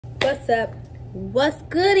What's up? What's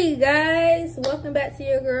goody, guys? Welcome back to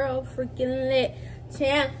your girl freaking lit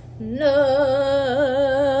channel.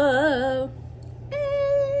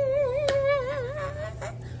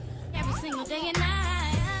 Every single day and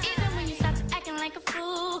night, even when you start to acting like a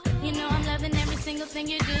fool, you know I'm loving every single thing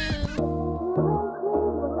you do.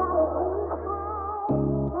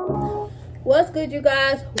 What's good, you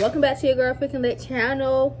guys? Welcome back to your girl freaking lit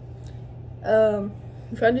channel.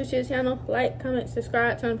 If you're new to your channel, like, comment,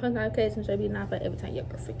 subscribe, turn on post notifications so you'll be notified every time your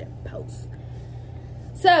girl freaking posts.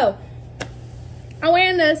 So I'm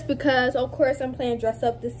wearing this because of course I'm playing dress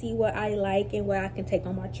up to see what I like and what I can take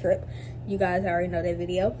on my trip. You guys already know that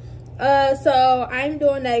video. So I'm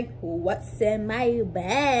doing a what's in my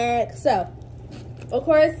bag. So of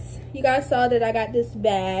course you guys saw that I got this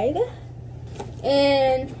bag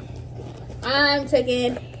and I'm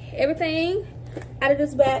taking everything out of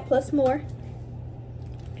this bag plus more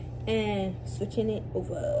and switching it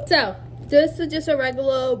over. So this is just a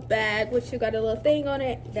regular bag which you got a little thing on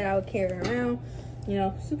it that I would carry around, you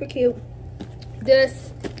know, super cute.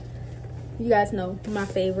 This, you guys know my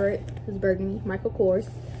favorite is burgundy, Michael Kors.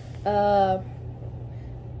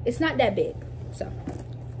 It's not that big, so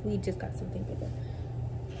we just got something bigger.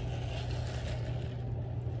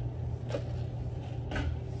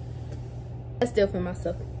 I still feel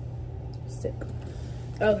myself sick.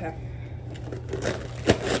 Okay.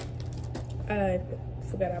 I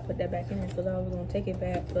forgot I put that back in there because I was gonna take it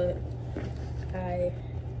back, but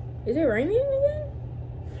is it raining again?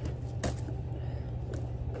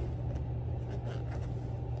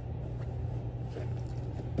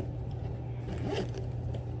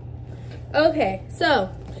 Okay, so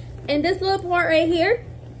in this little part right here,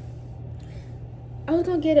 I was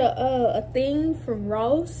gonna get a thing from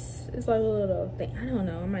Ross. It's like a little thing. I don't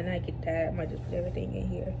know. I might not get that. I might just put everything in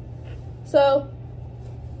here. So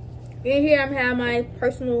in here I'm having my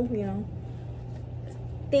personal, you know,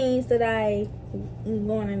 things that I'm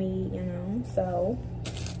gonna need, you know. So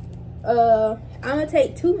I'm gonna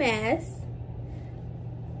take 2 masks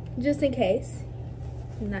just in case.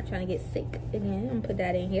 I'm not trying to get sick again. I'm gonna put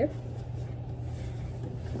that in here.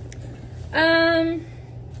 I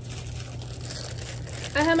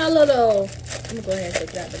have my little, I'm gonna go ahead and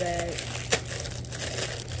take it out the bag. I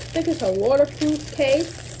think it's a waterproof case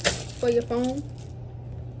for your phone.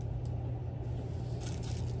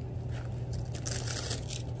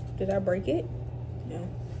 Did I break it? No.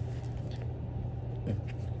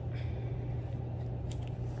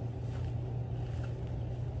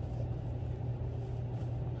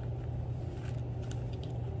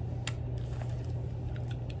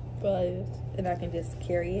 And I can just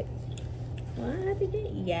carry it. Why did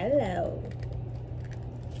it yellow?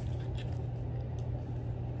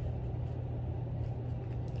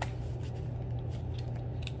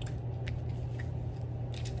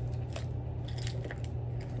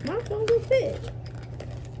 My phone will fit.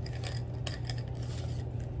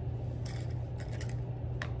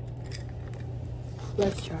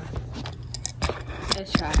 Let's try.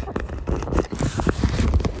 Let's try.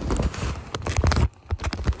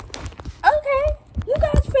 Okay, you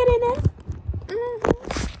guys fit in there.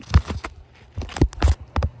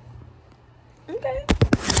 Okay.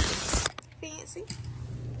 Fancy.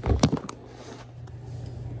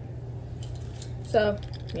 So,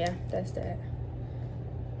 yeah, that's that.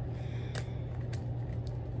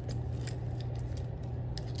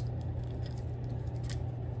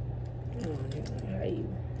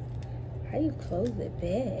 How you close the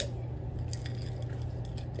bag?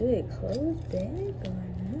 Do it close bag or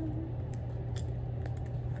no?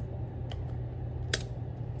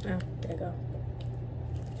 Oh, there you go.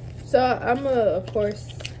 So I'm of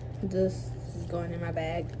course, this is going in my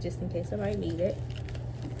bag just in case I might need it.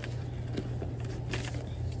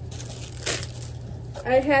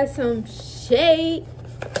 I have some shade.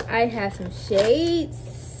 I have some shades.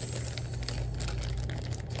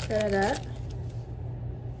 Try that.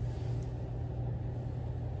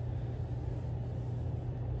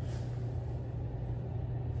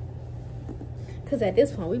 Because at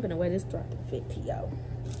this point, we've been away this throughout the 50, yo.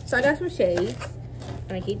 So I got some shades. I'm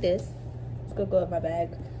gonna keep this. It's gonna go in my bag.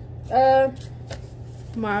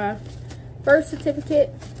 My birth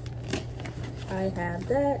certificate. I have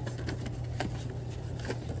that.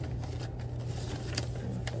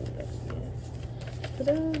 But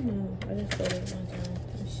I don't know. I just put it one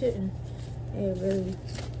time. It really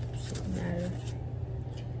shouldn't matter.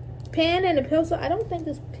 Pen and a pencil. I don't think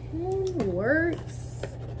this pen works.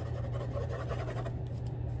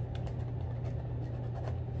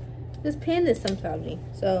 This pen is sometimes me,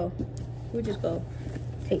 so we just go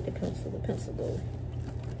take the pencil. The pencil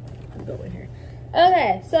go in here.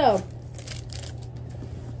 Okay, so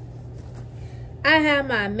I have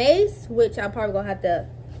my mace, which I'm probably gonna have to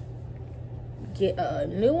get a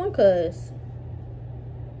new one because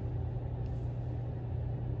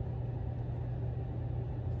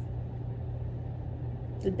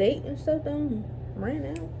the date and stuff done ran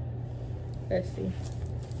out. Let's see.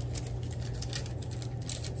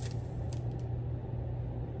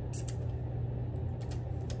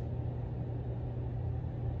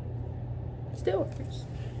 Still works.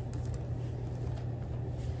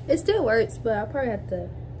 It still works, but I probably have to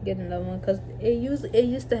get another one because it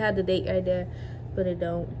used to have the date right there, but it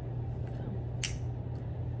don't. So.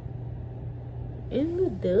 And the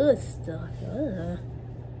dust stuff.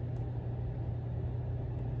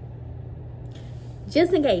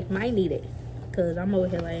 Just in case, might need it, cause I'm over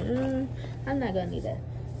here like, I'm not gonna need that.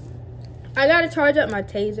 I gotta charge up my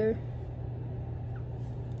taser,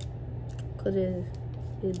 cause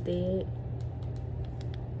it's dead.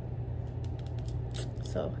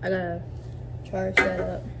 So I gotta charge that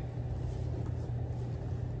up.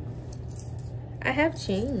 I have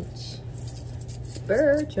change.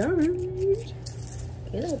 Spur change.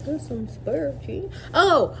 Can I put some spur change?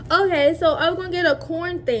 Oh, okay. So I was gonna get a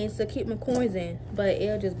coin thing to keep my coins in, but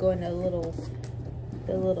it'll just go in the little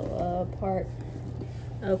part.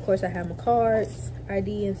 Of course, I have my cards,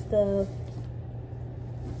 ID and stuff.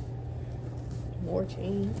 More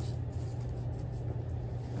change.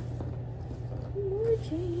 More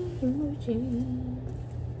change, more change.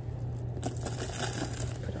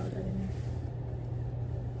 Put all that in there.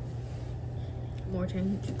 More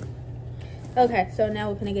change. Okay, so now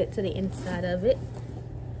we're gonna get to the inside of it.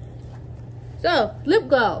 So, lip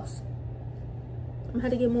gloss. I'm gonna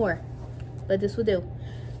have to get more, but this will do.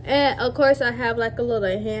 And of course, I have like a little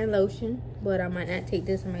hand lotion, but I might not take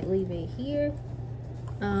this. I might leave it here.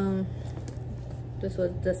 This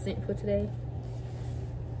was the scent for today.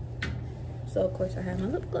 So of course I have my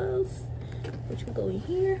lip gloss, which will go in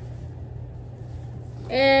here.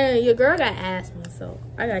 And your girl got asthma, so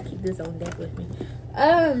I gotta keep this on deck with me.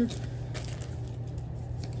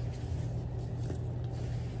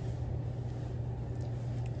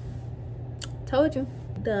 Told you,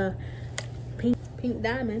 the pink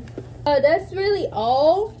diamond. That's really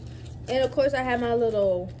all. And of course I have my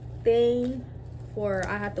little thing for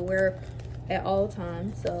I have to wear at all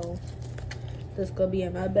times, so that's gonna be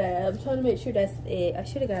in my bag. I'm trying to make sure that's it. I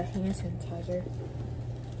should have got hand sanitizer.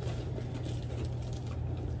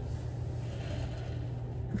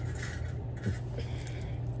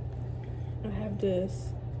 I have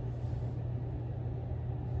this.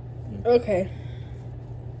 Okay,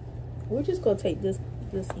 we're just gonna take this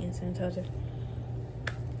hand sanitizer.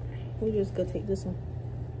 We're just gonna take this one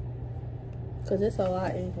because it's a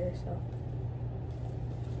lot in here. So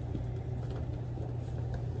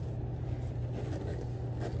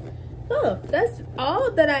that's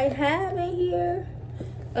all that I have in here.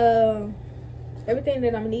 Everything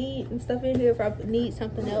that I'm gonna need and stuff in here. If I need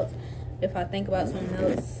something else, if I think about something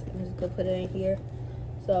else, I'm just gonna put it in here.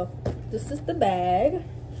 So this is the bag.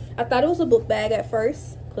 I thought it was a book bag at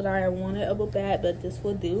first because I wanted a book bag, but this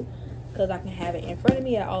will do because I can have it in front of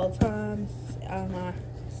me at all times. All my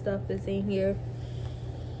stuff is in here.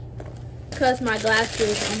 Because my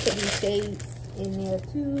glasses, I'm putting shades in there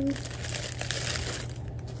too.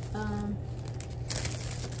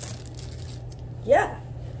 Yeah.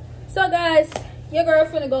 So guys, your girl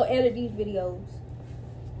finna go edit these videos.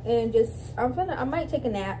 And just, I might take a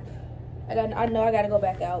nap. I know I gotta go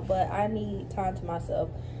back out, but I need time to myself.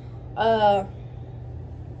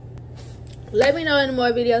 Let me know any more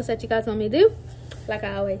videos that you guys want me to do. Like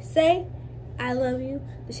I always say, I love you.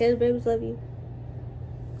 The Shades Babies love you.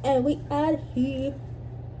 And we out of here.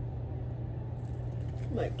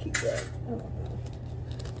 Might keep that. I don't know.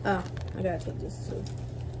 Oh, I gotta take this too.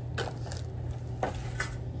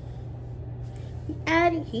 We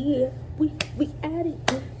out of here. We out of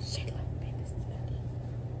here. Shake like babies.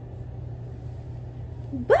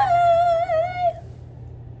 Bye.